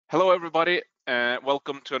Hello, everybody.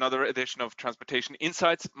 Welcome to another edition of Transportation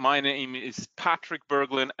Insights. My name is Patrick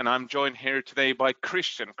Berglund, and I'm joined here today by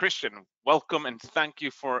Christian. Christian, welcome and thank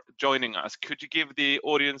you for joining us. Could you give the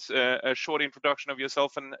audience a short introduction of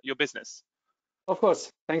yourself and your business? Of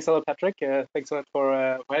course. Thanks a lot, Patrick. Thanks a lot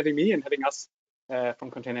for having me and having us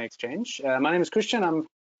from Container xChange. My name is Christian. I'm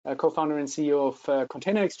a co-founder and CEO of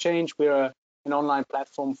Container xChange. We're an online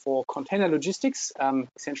platform for container logistics,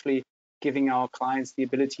 essentially giving our clients the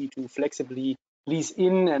ability to flexibly lease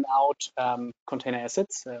in and out container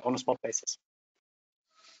assets on a spot basis.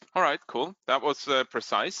 All right, cool. That was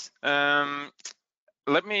precise. One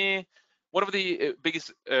of the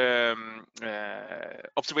biggest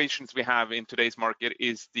observations we have in today's market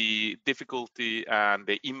is the difficulty and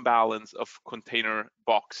the imbalance of container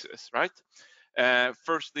boxes, right?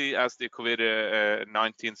 Firstly, as the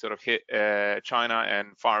COVID-19 sort of hit China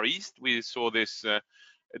and Far East, we saw this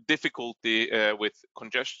difficulty with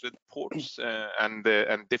congested ports and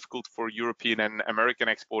difficult for European and American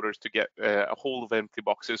exporters to get a hold of empty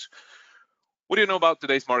boxes. What do you know about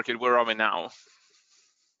today's market? Where are we now?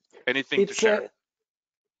 Anything to share?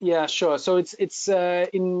 Yeah, sure. So it's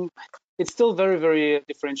still very, very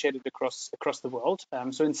differentiated across the world.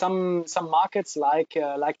 So in some markets like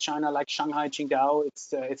China, like Shanghai, Qingdao,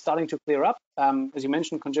 it's starting to clear up. As you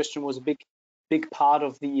mentioned, congestion was a big part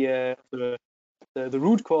of the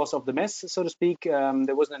root cause of the mess, so to speak.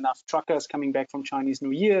 There wasn't enough truckers coming back from Chinese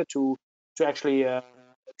New Year to actually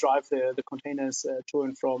drive the containers to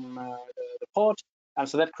and from the port.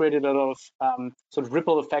 So that created a lot of sort of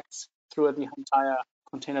ripple effects throughout the entire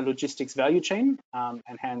container logistics value chain,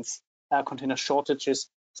 and hence container shortages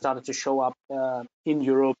started to show up in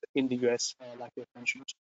Europe, in the US, like you mentioned.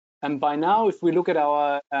 And by now, if we look at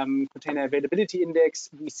our container availability index,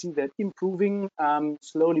 we see that improving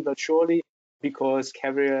slowly but surely, because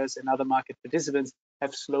carriers and other market participants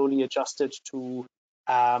have slowly adjusted to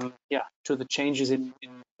the changes in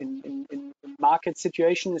market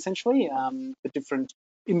situation. Essentially, the different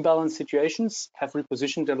imbalance situations have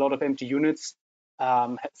repositioned a lot of empty units,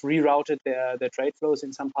 have rerouted their trade flows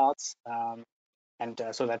in some parts, and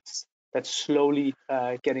so that's slowly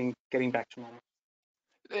getting back to normal.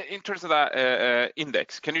 In terms of that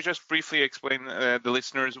index, can you just briefly explain the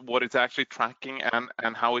listeners what it's actually tracking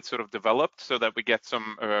and how it's sort of developed, so that we get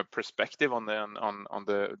some perspective on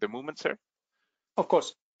the movements here? Of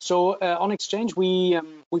course. So on xChange, we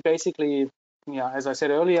basically, as I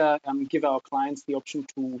said earlier, give our clients the option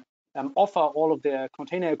to offer all of their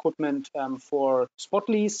container equipment for spot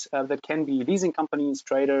lease. That can be leasing companies,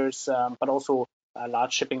 traders, but also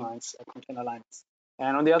large shipping lines, container lines.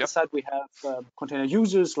 And on the other side, we have container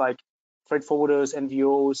users like freight forwarders,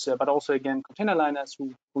 NVOs, but also, again, container liners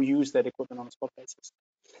who use that equipment on a spot basis.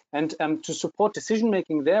 And to support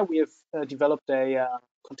decision-making there, we have developed a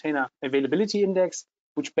container availability index,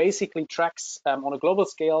 which basically tracks, on a global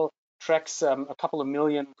scale, tracks a couple of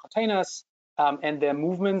million containers and their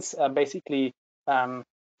movements, basically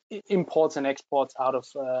imports and exports out of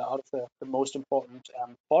the most important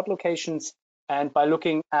port locations. And by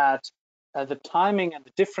looking at the timing and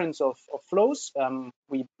the difference of flows,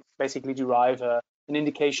 we basically derive an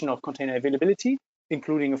indication of container availability,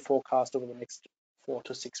 including a forecast over the next 4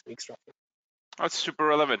 to 6 weeks, roughly. That's super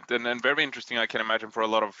relevant and very interesting, I can imagine, for a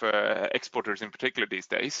lot of exporters in particular these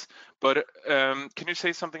days. But can you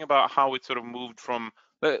say something about how it sort of moved from,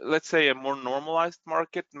 let's say, a more normalized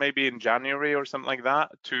market, maybe in January or something like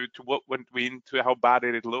that, to what went into, how bad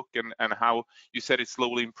did it look, and how you said it's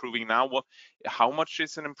slowly improving now? How much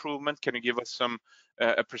is an improvement? Can you give us some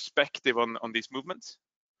a perspective on these movements?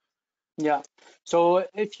 Yeah. So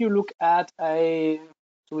if you look at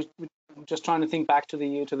we're just trying to think back to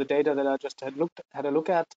the data that I just had a look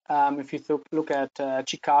at. If you look at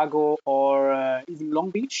Chicago or even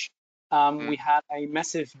Long Beach, we had a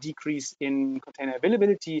massive decrease in container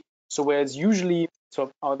availability. So whereas usually,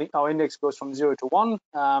 our index goes from 0 to 1.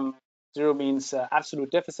 0 means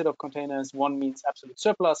absolute deficit of containers, 1 means absolute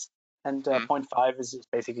surplus, and 0.5 is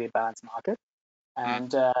basically a balanced market.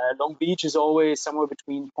 And Long Beach is always somewhere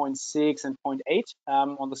between 0.6 and 0.8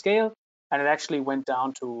 on the scale. And it actually went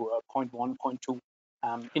down to 0.1,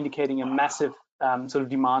 0.2, indicating a massive sort of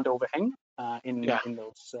demand overhang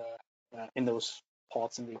in those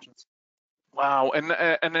ports and regions. Wow, and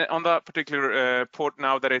on that particular port,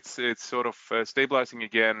 now that it's sort of stabilizing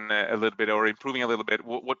again a little bit or improving a little bit,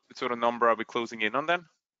 what sort of number are we closing in on then?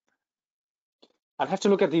 I'd have to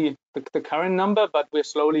look at the current number, but we're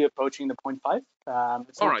slowly approaching the 0.5. All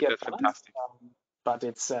right, that's fantastic. But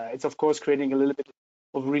it's of course creating a little bit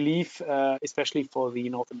of relief, especially for the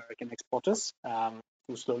North American exporters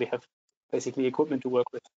who slowly have basically equipment to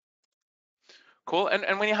work with. Cool.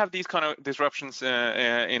 And when you have these kind of disruptions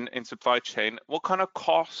in supply chain, what kind of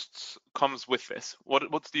costs comes with this?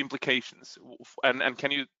 What's the implications? And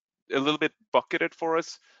can you a little bit bucket it for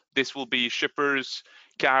us? This will be shippers,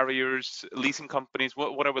 carriers, leasing companies.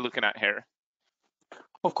 What are we looking at here?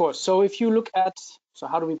 Of course. So if you look at, so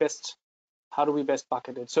how do we best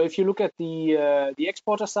bucket it? So if you look at the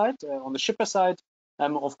exporter side, on the shipper side,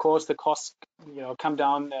 of course the costs come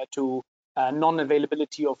down to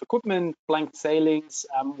non-availability of equipment, blank sailings.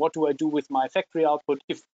 What do I do with my factory output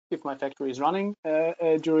if my factory is running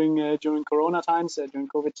during Corona times, during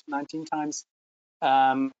COVID-19 times?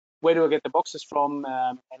 Where do I get the boxes from?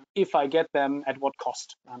 And if I get them, at what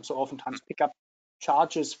cost? So oftentimes pickup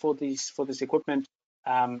charges for this equipment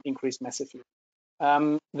increase massively.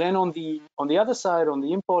 Then on the other side, on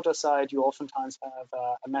the importer side, you oftentimes have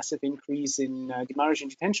a massive increase in demurrage and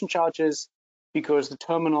detention charges because the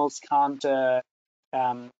terminals can't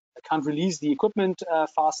release the equipment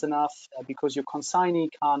fast enough, because your consignee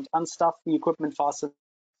can't unstuff the equipment fast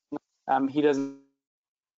enough. He doesn't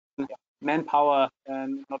have manpower,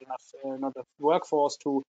 not enough workforce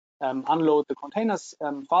to unload the containers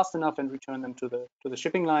fast enough and return them to the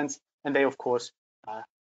shipping lines, and they of course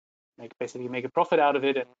basically make a profit out of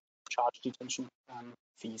it and charge detention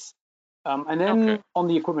fees. And then on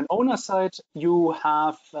the equipment owner side, you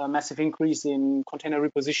have a massive increase in container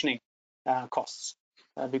repositioning costs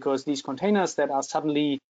because these containers that are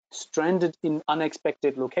suddenly stranded in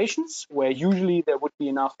unexpected locations where usually there would be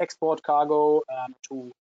enough export cargo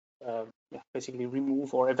to basically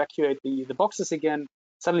remove or evacuate the boxes again.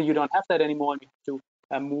 Suddenly you don't have that anymore, and you have to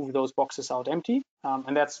move those boxes out empty.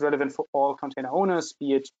 And that's relevant for all container owners,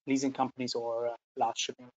 be it leasing companies or large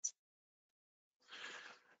shipping lines.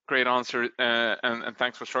 Great answer, and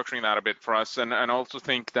thanks for structuring that a bit for us. And I also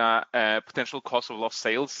think that potential cost of lost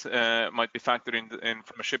sales might be factored in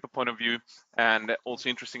from a shipper point of view. And also,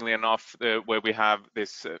 interestingly enough, where we have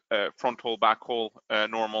this front haul, back haul,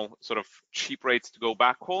 normal sort of cheap rates to go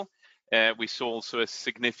back haul, we saw also a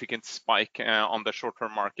significant spike on the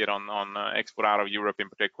short-term market on export out of Europe in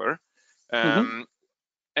particular.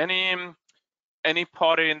 Any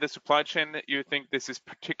party in the supply chain that you think this is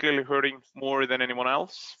particularly hurting more than anyone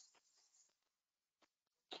else?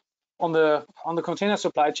 On the container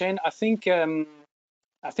supply chain, I think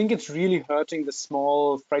it's really hurting the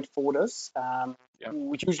small freight forwarders,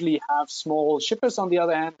 who usually have small shippers. On the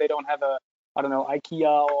other hand, they don't have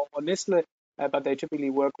IKEA or Nestle, but they typically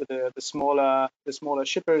work with the smaller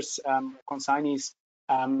shippers, consignees,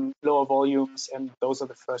 lower volumes, and those are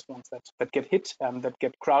the first ones that get hit, that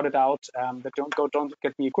get crowded out, that don't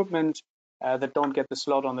get the equipment, that don't get the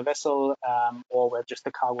slot on the vessel, or where just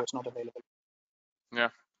the cargo is not available. Yeah,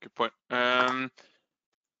 good point.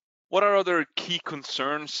 What are other key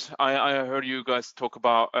concerns? I heard you guys talk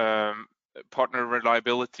about partner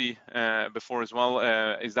reliability before as well.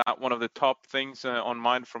 Is that one of the top things on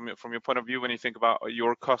mind from your point of view when you think about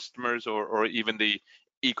your customers or even the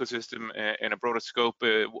ecosystem in a broader scope?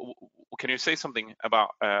 Can you say something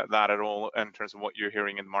about that at all in terms of what you're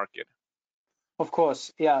hearing in the market? Of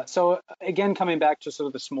course, yeah. So again, coming back to sort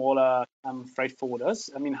of the smaller freight forwarders,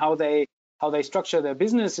 I mean, how they structure their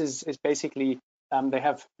business is basically they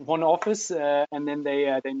have one office and then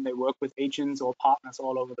they work with agents or partners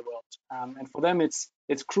all over the world. And for them, it's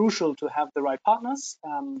crucial to have the right partners,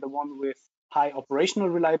 the one with high operational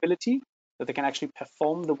reliability, that they can actually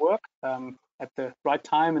perform the work at the right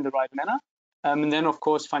time in the right manner. And then, of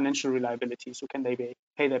course, financial reliability. So can they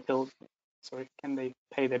pay their bills? Can they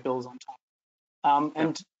pay their bills on time?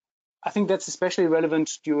 And I think that's especially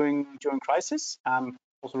relevant during crisis.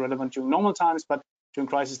 Also relevant during normal times, but during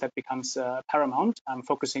crisis that becomes paramount. I'm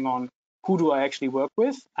focusing on who do I actually work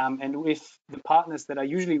with, and if the partners that I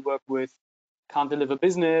usually work with can't deliver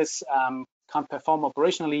business, can't perform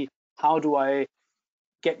operationally, how do I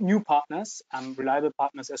get new partners, reliable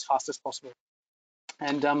partners, as fast as possible?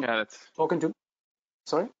 And talking to,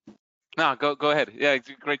 sorry? No, go ahead. Yeah, it's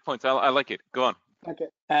a great point. I like it. Go on. Okay.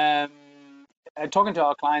 Talking to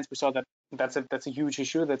our clients, we saw that that's a huge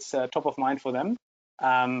issue that's top of mind for them.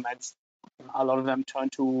 A lot of them turn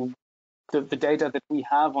to the data that we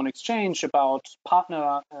have on xChange about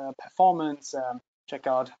partner performance. Check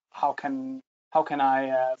out how can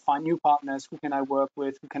I find new partners, who can I work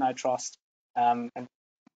with, who can I trust, and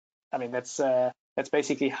I mean that's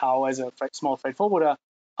basically how, as a small freight forwarder,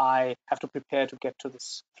 I have to prepare to get through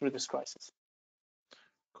this crisis.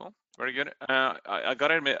 Cool, very good. I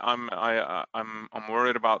gotta admit, I'm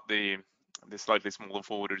worried about the slightly smaller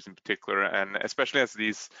forwarders in particular, and especially as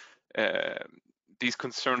these these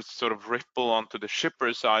concerns sort of ripple onto the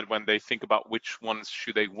shipper side when they think about which ones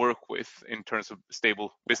should they work with in terms of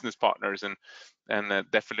stable business partners, and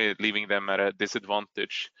definitely leaving them at a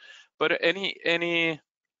disadvantage. But any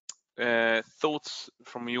thoughts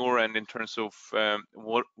from your end in terms of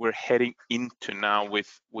what we're heading into now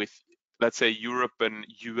with let's say Europe and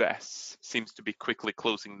US seems to be quickly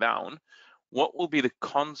closing down? What will be the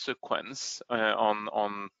consequence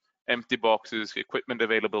on empty boxes, equipment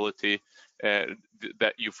availability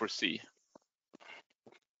that you foresee?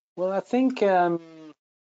 Well, I think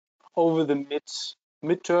over the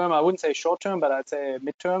midterm, I wouldn't say short term, but I'd say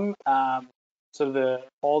midterm. So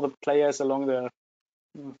all the players along the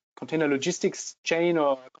container logistics chain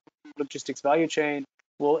or logistics value chain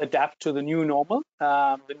will adapt to the new normal,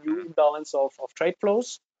 the new imbalance of trade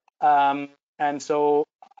flows. And so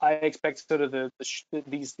I expect sort of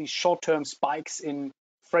these short-term spikes in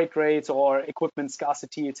freight rates or equipment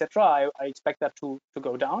scarcity, etc. I expect that to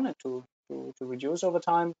go down and to reduce over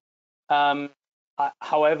time.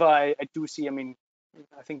 However, I do see, I mean,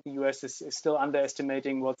 I think the US is still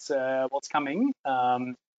underestimating what's coming.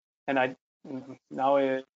 And I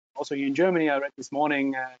now also here in Germany, I read this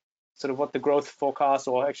morning sort of what the growth forecast,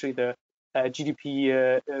 or actually the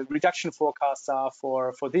GDP reduction forecasts are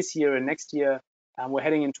for this year and next year. We're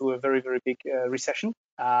heading into a very, very big recession,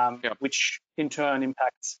 which in turn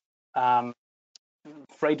impacts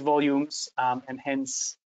freight volumes and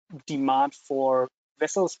hence demand for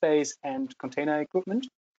vessel space and container equipment.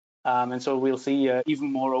 And so we'll see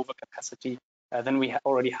even more overcapacity than we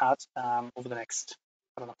already had over the next,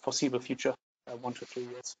 foreseeable future, 1 to 3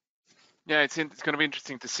 years. Yeah, it's going to be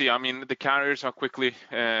interesting to see. I mean, the carriers are quickly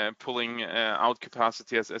pulling out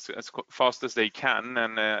capacity as fast as they can,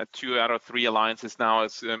 and 2 out of 3 alliances now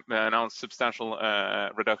has announced substantial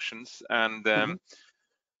reductions. And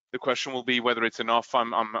the question will be whether it's enough.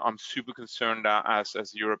 I'm super concerned that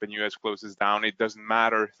as Europe and US closes down, it doesn't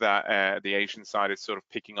matter that the Asian side is sort of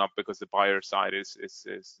picking up, because the buyer side is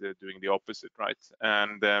doing the opposite, right?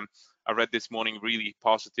 And I read this morning really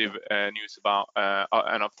positive news about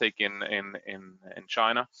an uptake in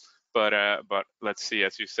China, but let's see,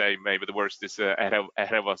 as you say, maybe the worst is ahead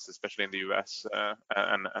of us, especially in the US,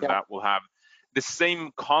 and that will have the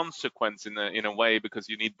same consequence in a way, because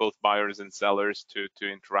you need both buyers and sellers to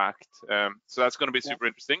interact. So that's going to be super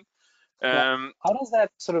interesting. How does that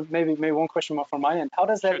sort of, maybe one question more from my end, how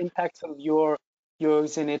does that impact sort of your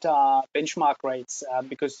Xeneta benchmark rates?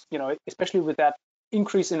 Because, you know, especially with that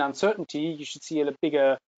increase in uncertainty, you should see a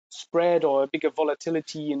bigger spread or a bigger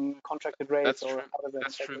volatility in contracted rates.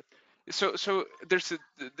 That's true. So there's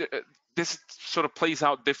this sort of plays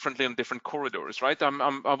out differently in different corridors, right?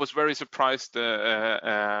 I was very surprised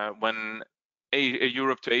when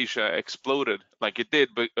Europe to Asia exploded like it did,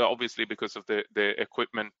 but obviously because of the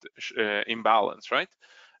equipment imbalance, right?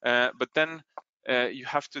 But then you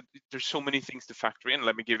have to, there's so many things to factor in.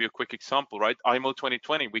 Let me give you a quick example, right? IMO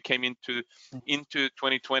 2020, we came into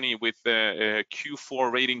 2020 with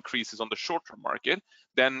Q4 rate increases on the short-term market.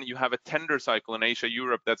 Then you have a tender cycle in Asia,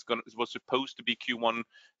 Europe was supposed to be Q1,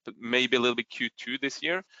 but maybe a little bit Q2 this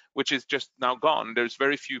year, which is just now gone. There's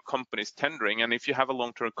very few companies tendering, and if you have a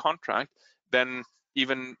long-term contract, then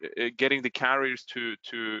even getting the carriers to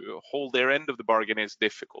hold their end of the bargain is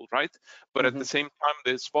difficult, right? But at the same time,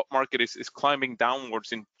 the spot market is climbing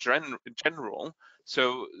downwards in general.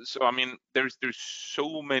 So I mean, there's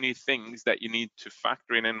so many things that you need to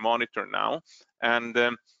factor in and monitor now. And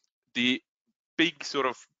the big sort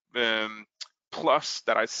of plus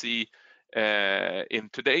that I see in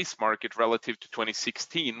today's market relative to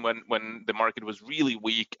 2016, when the market was really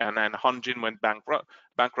weak, and then Hanjin went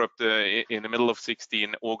bankrupt in the middle of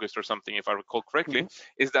 16 August or something, if I recall correctly,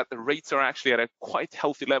 is that the rates are actually at a quite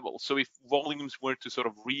healthy level. So if volumes were to sort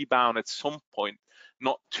of rebound at some point,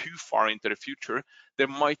 not too far into the future, there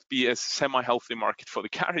might be a semi-healthy market for the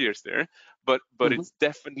carriers there, but it's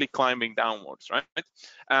definitely climbing downwards, right?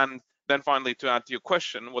 And then finally, to add to your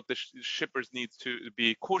question, what the shippers need to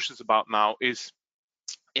be cautious about now is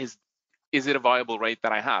it a viable rate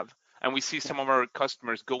that I have? And we see some of our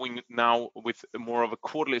customers going now with more of a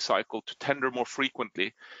quarterly cycle to tender more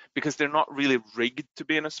frequently, because they're not really rigged to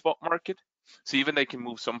be in a spot market. So even they can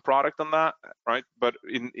move some product on that, right? But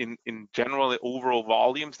in general, the overall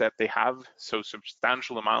volumes that they have, so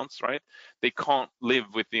substantial amounts, right? They can't live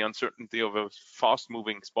with the uncertainty of a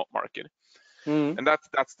fast-moving spot market. And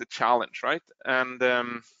that's the challenge, right? And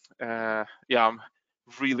yeah, I'm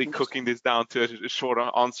really cooking this down to a shorter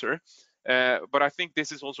answer. But I think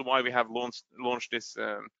this is also why we have launched this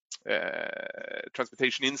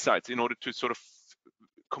Transportation Insights, in order to sort of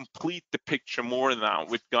complete the picture more now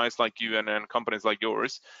with guys like you and companies like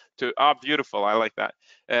yours. Beautiful, I like that.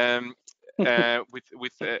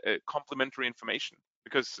 With complementary information,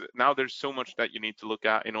 because now there's so much that you need to look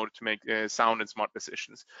at in order to make sound and smart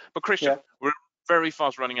decisions. But Christian, we're very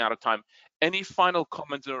fast running out of time. Any final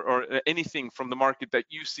comments or anything from the market that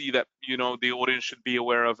you see that the audience should be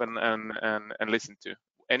aware of and listen to?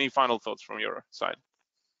 Any final thoughts from your side?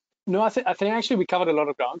 No, I think actually we covered a lot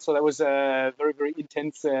of ground. So that was a very, very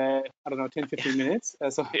intense, I don't know, 10, 15 minutes.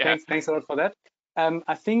 So Yeah. thanks a lot for that.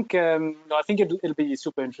 I think it'll be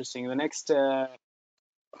super interesting. The next, I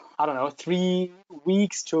don't know, 3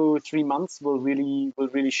 weeks to 3 months will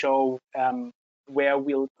really show where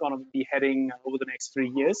we're gonna be heading over the next 3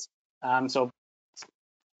 years. So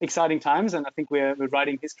exciting times, and I think we're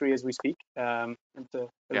writing history as we speak. And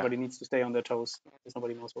everybody needs to stay on their toes, because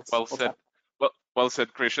nobody knows what's happening. Well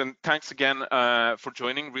said, Christian. Thanks again for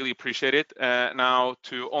joining. Really appreciate it. Now,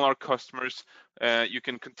 to all our customers, you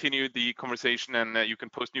can continue the conversation, and you can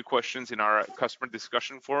post new questions in our customer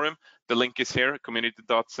discussion forum. The link is here,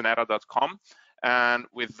 community.zeneta.com. And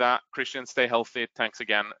with that, Christian, stay healthy. Thanks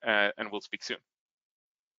again, and we'll speak soon.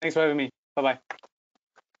 Thanks for having me. Bye-bye.